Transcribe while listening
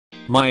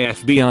My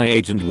FBI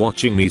agent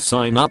watching me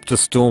sign up to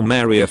storm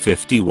Area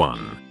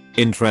 51.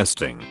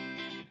 Interesting.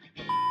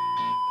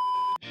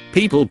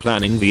 People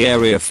planning the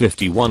Area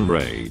 51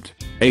 raid.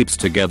 Apes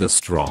together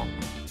strong.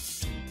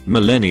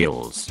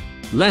 Millennials.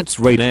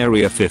 Let's raid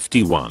Area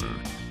 51.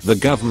 The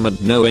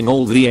government knowing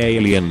all the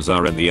aliens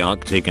are in the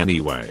Arctic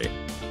anyway.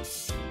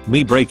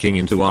 Me breaking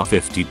into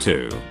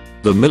R52.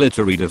 The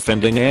military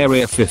defending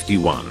Area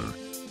 51.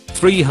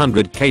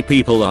 300k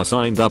people are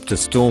signed up to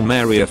storm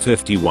Area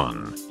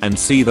 51 and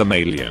see them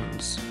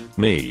aliens.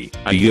 Me,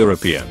 a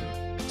European.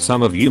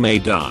 Some of you may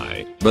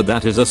die, but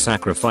that is a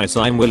sacrifice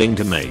I'm willing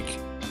to make.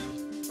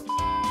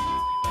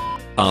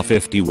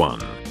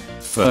 R51.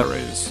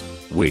 Furries.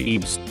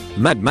 Weebs.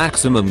 Mad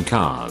Maximum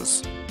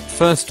cars.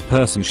 First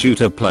person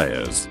shooter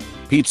players.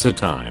 Pizza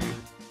time.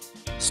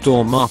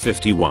 Storm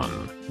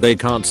R51. They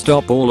can't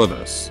stop all of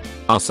us.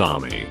 Us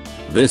army.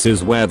 This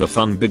is where the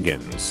fun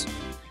begins.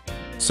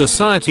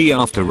 Society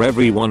after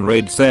everyone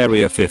raids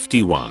Area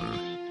 51.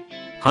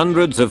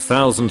 Hundreds of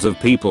thousands of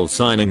people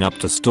signing up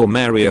to storm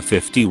Area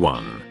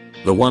 51.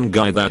 The one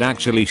guy that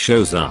actually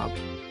shows up.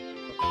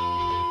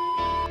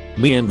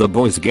 Me and the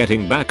boys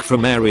getting back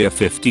from Area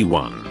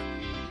 51.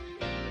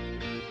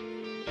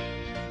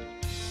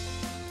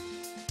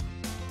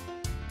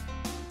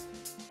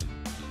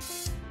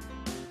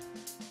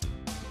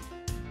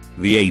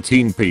 The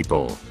 18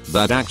 people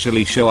that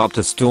actually show up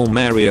to storm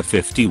Area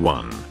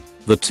 51.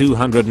 The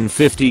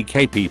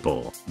 250k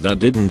people that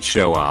didn't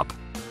show up.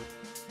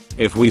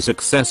 If we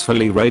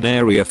successfully raid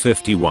Area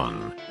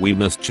 51, we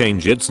must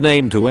change its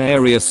name to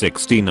Area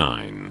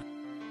 69.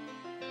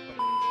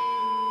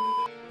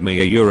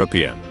 Me, a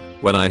European.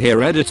 When I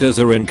hear editors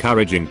are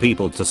encouraging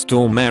people to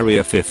storm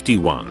Area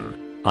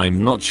 51,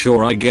 I'm not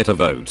sure I get a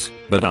vote,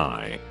 but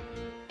I.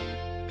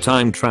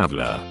 Time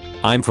traveler.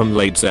 I'm from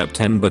late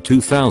September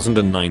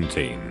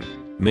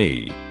 2019.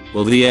 Me.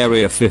 Will the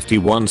Area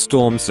 51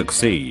 storm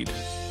succeed?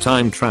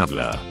 Time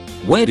traveler.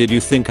 Where did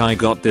you think I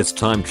got this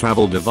time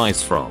travel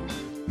device from?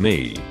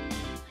 Me.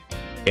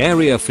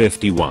 Area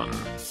 51.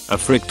 A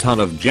frick ton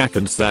of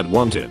jackets that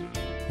want in.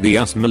 The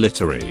US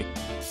military.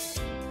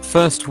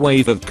 First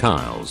wave of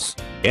Kyles.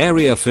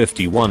 Area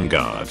 51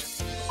 guard.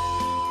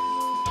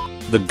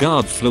 The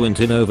guard fluent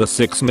in over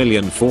 6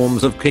 million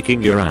forms of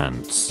kicking your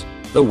ants.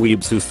 The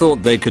weebs who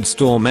thought they could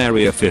storm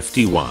Area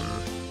 51.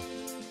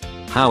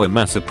 How am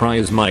I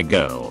surprise my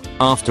girl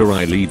after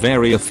I leave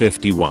Area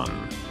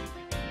 51?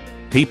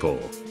 People,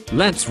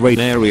 let's raid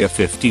Area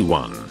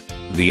 51.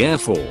 The Air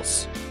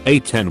Force.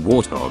 A-10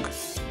 Warthog.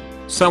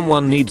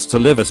 Someone needs to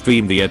live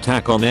stream the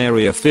attack on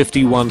Area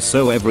 51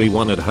 so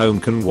everyone at home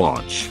can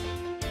watch.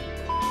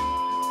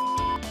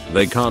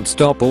 They can't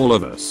stop all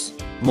of us.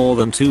 More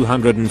than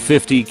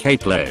 250k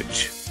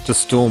pledge to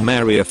storm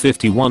Area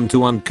 51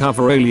 to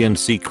uncover alien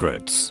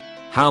secrets.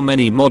 How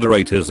many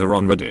moderators are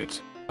on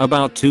Reddit?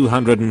 About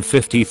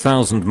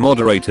 250,000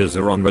 moderators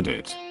are on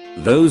Reddit.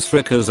 Those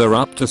frickers are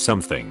up to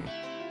something.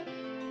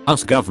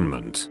 Us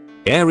government.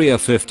 Area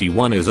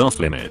 51 is off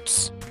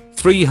limits.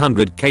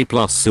 300k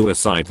plus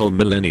suicidal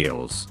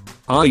millennials.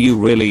 Are you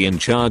really in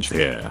charge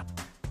here?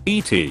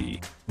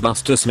 E.T.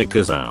 Buster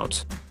Snickers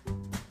out.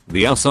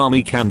 The US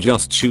Army can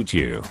just shoot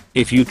you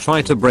if you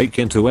try to break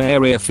into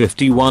Area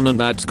 51, and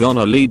that's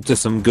gonna lead to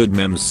some good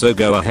memes, so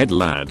go ahead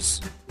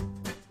lads.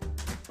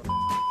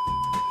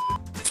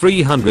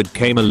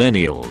 300k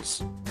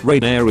millennials.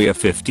 Raid Area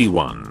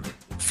 51.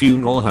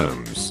 Funeral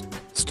homes.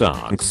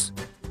 Starks.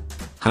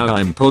 How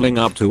I'm pulling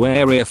up to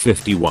Area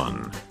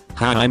 51.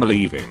 How I'm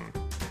leaving.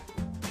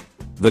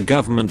 The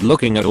government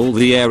looking at all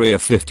the Area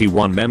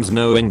 51 memes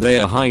knowing they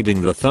are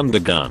hiding the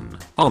Thunder Gun,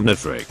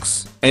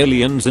 Omnitrix,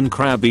 aliens and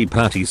Krabby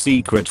Patty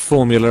secret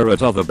formula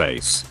at other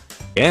base.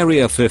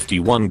 Area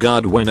 51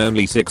 guard when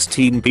only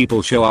 16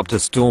 people show up to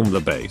storm the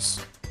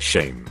base.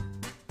 Shame.